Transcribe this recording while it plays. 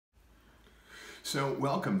So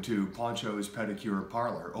welcome to Poncho's Pedicure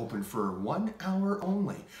Parlor, open for 1 hour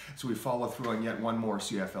only. So we follow through on yet one more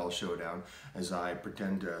CFL Showdown as I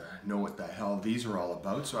pretend to know what the hell these are all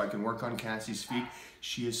about so I can work on Cassie's feet.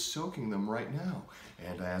 She is soaking them right now.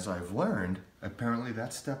 And as I've learned, apparently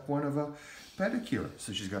that's step one of a pedicure.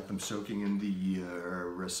 So she's got them soaking in the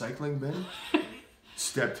recycling bin.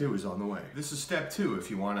 Step two is on the way. This is step two if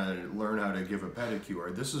you want to learn how to give a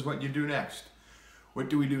pedicure. This is what you do next. What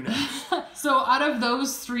do we do next? So out of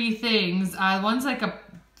those three things, one's like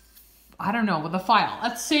I don't know, with a file.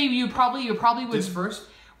 Let's say you probably would. This first?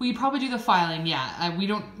 Well, you probably do the filing, yeah. We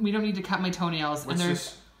don't need to cut my toenails. What's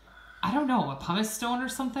this? I don't know, a pumice stone or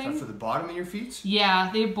something? Is that for the bottom of your feet? Yeah,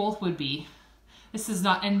 they both would be. This is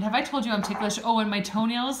not, and have I told you I'm ticklish? Oh, and my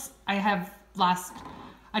toenails, I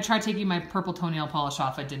tried taking my purple toenail polish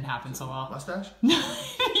off. It didn't happen so well. Mustache?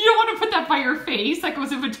 You don't want to put that by your face. That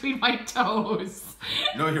goes in between my toes.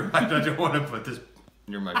 No, you're right. I don't want to put this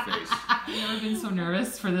near my face. I've never been so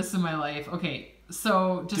nervous for this in my life. Okay,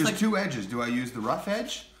 so just There's two edges. Do I use the rough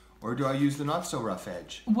edge or do I use the not so rough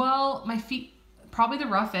edge? Well, my feet, probably the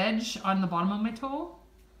rough edge on the bottom of my toe.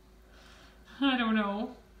 I don't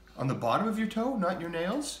know. On the bottom of your toe, not your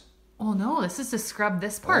nails? Well, no, this is to scrub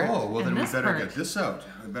this part. Oh, well then we better part. get this out.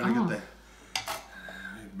 We better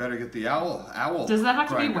get the owl. Does that have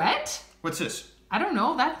to grinder. be wet? What's this? I don't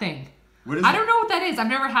know that thing. What is I it? don't know what that is. I've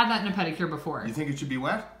never had that in a pedicure before. You think it should be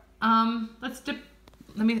wet? Let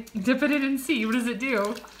me dip it in and see. What does it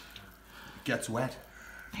do? It gets wet.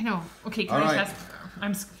 I know. Okay, can I test?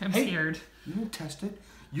 I'm scared. You don't test it.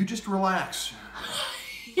 You just relax.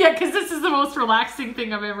 Yeah, because this is the most relaxing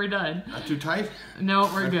thing I've ever done. Not too tight? No,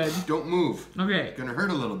 we're good. Don't move. Okay. It's gonna hurt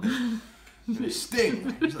a little bit. It's gonna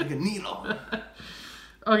sting. It's like a needle.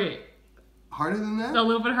 Okay. Harder than that? A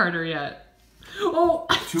little bit harder yet. Oh,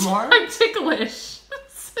 Too hard? I'm ticklish.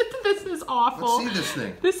 This is awful. Let's see this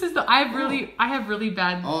thing. This is I have really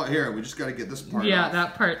bad. Oh, here, we just gotta get this part Yeah, off.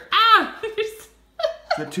 that part. Ah! Is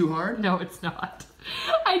that too hard? No, it's not.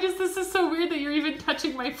 This is so weird that you're even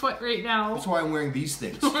touching my foot right now. That's why I'm wearing these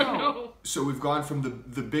things. Oh. So we've gone from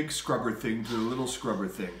the big scrubber thing to the little scrubber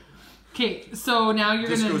thing. Okay, so now you're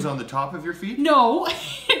This gonna... goes on the top of your feet? No,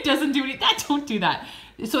 it doesn't do anything. Don't do that.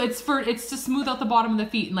 So it's to smooth out the bottom of the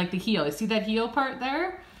feet and like the heel. You see that heel part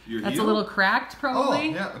there? That's heel? a little cracked probably.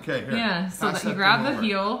 Oh, yeah, okay, here. Yeah, so Pass that you that grab thing the over.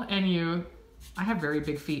 heel and I have very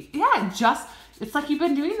big feet. Yeah, it's like you've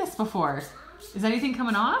been doing this before. Is anything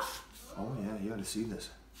coming off? Oh yeah, you ought to see this.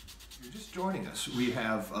 You're just joining us. We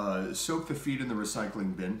have soaked the feet in the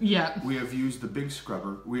recycling bin. Yeah. We have used the big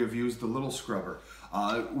scrubber. We have used the little scrubber.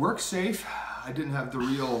 Works safe. I didn't have the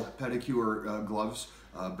real pedicure gloves,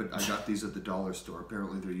 but I got these at the dollar store.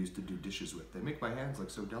 Apparently they're used to do dishes with. They make my hands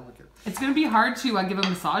look so delicate. It's going to be hard to give a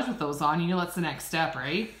massage with those on. You know that's the next step,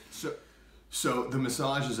 right? So the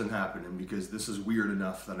massage isn't happening because this is weird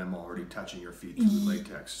enough that I'm already touching your feet through the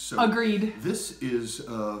latex. So agreed. This is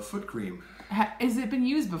foot cream. Has it been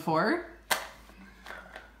used before?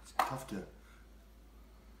 It's tough to...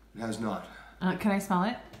 It has not. Can I smell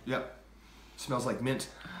it? Yep. Smells like mint.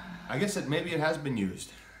 I guess maybe it has been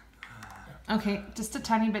used. Okay, just a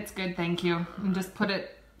tiny bit's good, thank you. And just put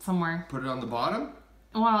it somewhere. Put it on the bottom?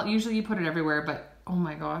 Well, usually you put it everywhere, but oh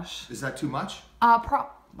my gosh. Is that too much?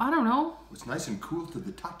 I don't know. It's nice and cool to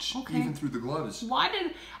the touch, Okay. even through the gloves.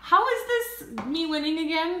 How is this me winning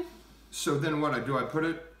again? So then what? Do I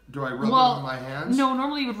rub it on my hands? No,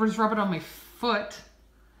 normally you would just rub it on my foot.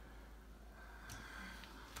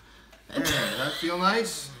 There, does that feel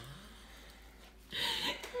nice?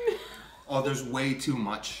 Oh, there's way too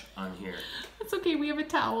much on here. It's okay, we have a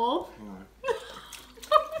towel. Hang on.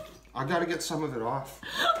 I gotta get some of it off.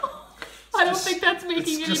 I don't think that's making it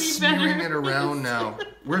any better. It's just smearing it around now.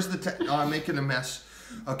 Where's the I'm making a mess.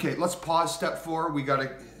 Okay, let's pause step 4. We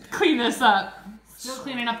gotta... Clean this up. Still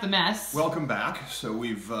cleaning up the mess. Welcome back. So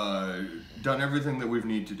we've done everything that we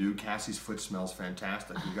need to do. Cassie's foot smells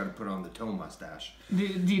fantastic. We gotta put on the toe mustache. Do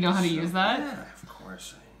you know how to use that? Yeah, of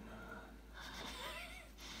course.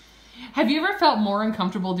 Have you ever felt more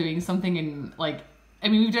uncomfortable doing something in,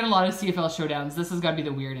 we've done a lot of CFL showdowns. This has got to be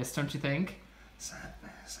the weirdest, don't you think? Is that...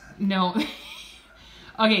 No.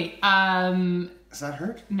 Okay, Does that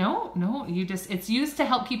hurt? No, it's used to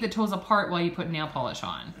help keep the toes apart while you put nail polish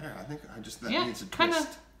on. Yeah, I think that needs a kind twist.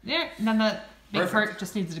 of, yeah, and then the big part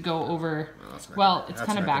just needs to go over, it's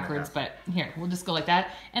kind of backwards, but here, we'll just go like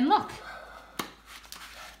that, and look.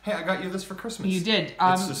 Hey, I got you this for Christmas. You did.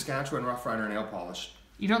 It's Saskatchewan Rough Rider nail polish.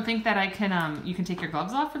 You don't think that I can, you can take your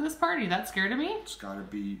gloves off for this part? Are you that scared of me? It's gotta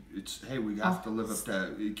be, hey, we have to live up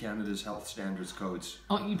to Canada's health standards codes.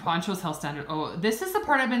 Oh, you Poncho's health standard. Oh, this is the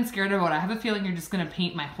part I've been scared about. I have a feeling you're just going to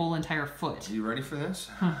paint my whole entire foot. Are you ready for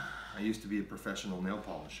this? I used to be a professional nail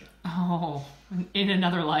polisher. Oh, in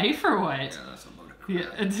another life or what? Yeah, that's a load of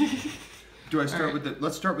crap. Yeah. Do I start with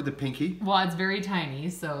let's start with the pinky. Well, it's very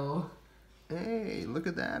tiny, so. Hey, look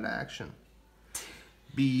at that action.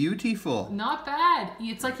 Beautiful. Not bad.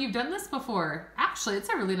 It's like you've done this before. Actually, it's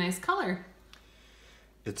a really nice color.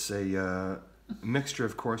 It's a mixture,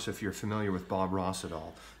 of course, if you're familiar with Bob Ross at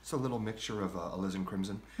all. It's a little mixture of alizarin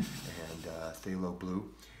crimson and phthalo blue.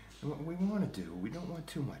 And what we want to do, we don't want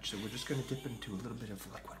too much, so we're just going to dip into a little bit of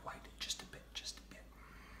liquid white. Just a bit, just a bit.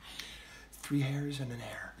 3 hairs and an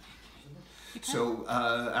hair. So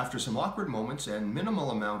after some awkward moments and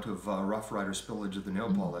minimal amount of Rough Rider spillage of the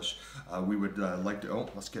nail polish, we would like to,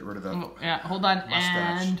 let's get rid of the hold on,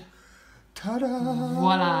 mustache. and ta-da!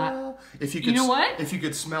 Voila. If you could, If you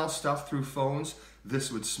could smell stuff through phones,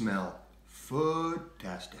 this would smell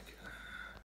fantastic.